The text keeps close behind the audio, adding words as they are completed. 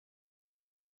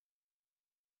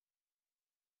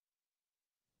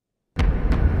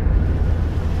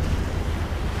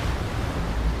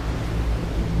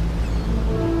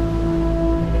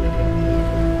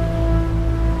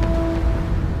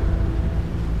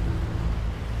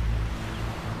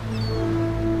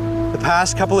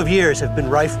past couple of years have been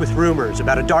rife with rumors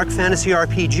about a dark fantasy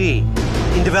RPG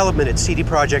in development at CD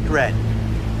Projekt Red.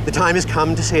 The time has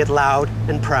come to say it loud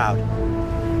and proud.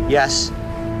 Yes,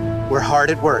 we're hard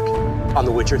at work on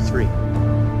The Witcher 3.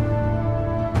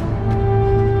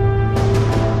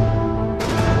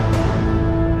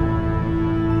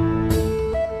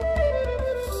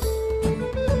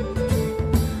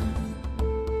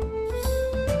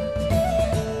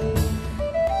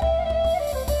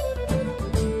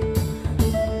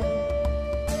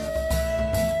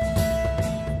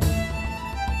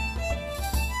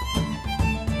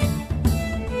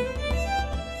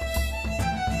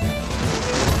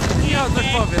 Coś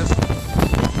powiesz?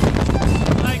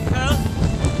 Like hell,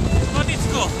 but it's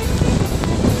cool.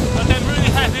 But I'm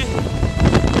really happy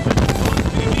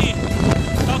to be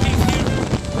talking here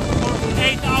for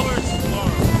 8 hours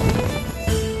more.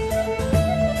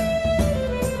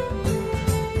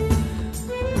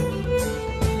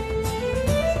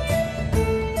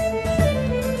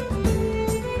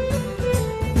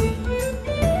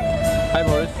 Hi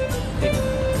Boris. Hey.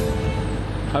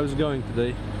 How's it going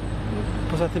today?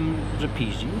 Poza tym, że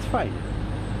piździ, więc fajnie.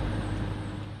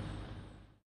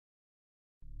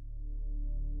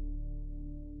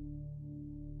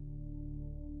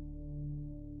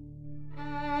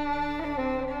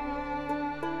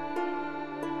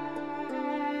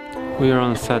 We are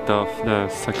on set of the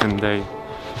second day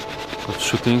of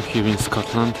shooting here in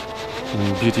Scotland,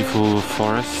 in beautiful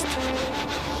forest.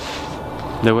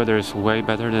 The weather is way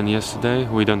better than yesterday.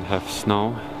 We don't have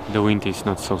snow, the wind is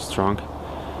not so strong.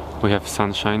 We have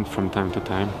sunshine from time to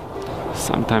time,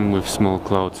 sometimes with small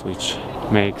clouds, which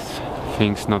makes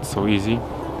things not so easy,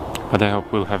 but I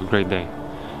hope we'll have a great day.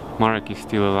 Marek is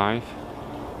still alive,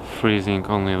 freezing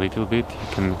only a little bit. You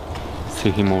can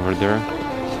see him over there.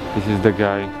 This is the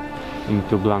guy in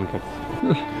 2 blankets.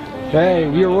 Hey,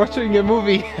 we are watching a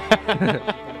movie!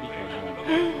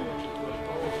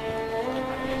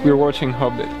 We're watching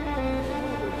Hobbit.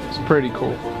 It's pretty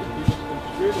cool.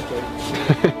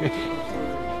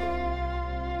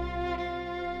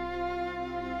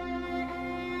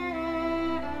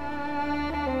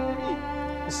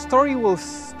 The story will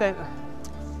stand.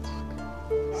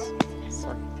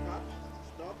 Sorry.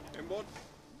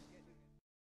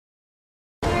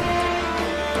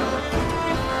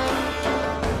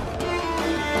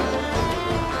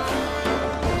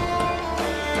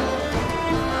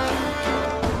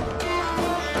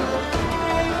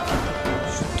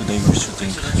 Today we're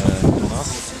shooting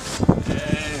Jonas.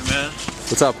 Hey man.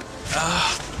 What's up?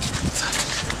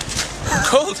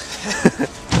 Cold.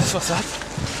 What's up?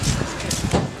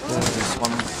 There's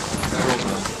one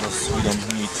problem because we don't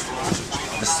need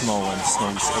the snow and snow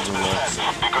is everywhere.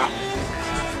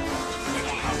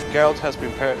 Geralt has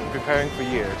been preparing for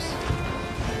years.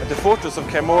 At the fortress of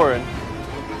Camoran.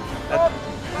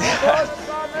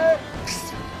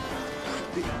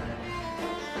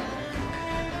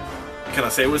 Can I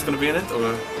say what's going to be in it?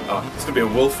 Or it's going to be a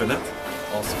wolf in it.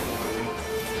 Awesome.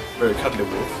 Very cuddly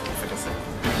wolf, if I can say.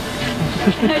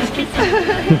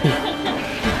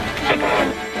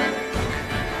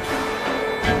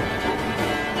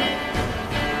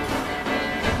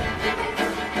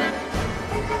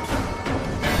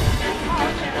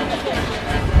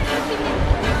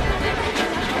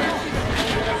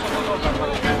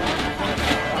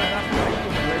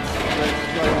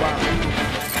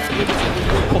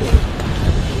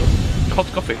 Hot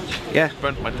coffee. Yeah.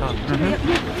 Burnt my tongue.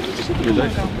 Good day.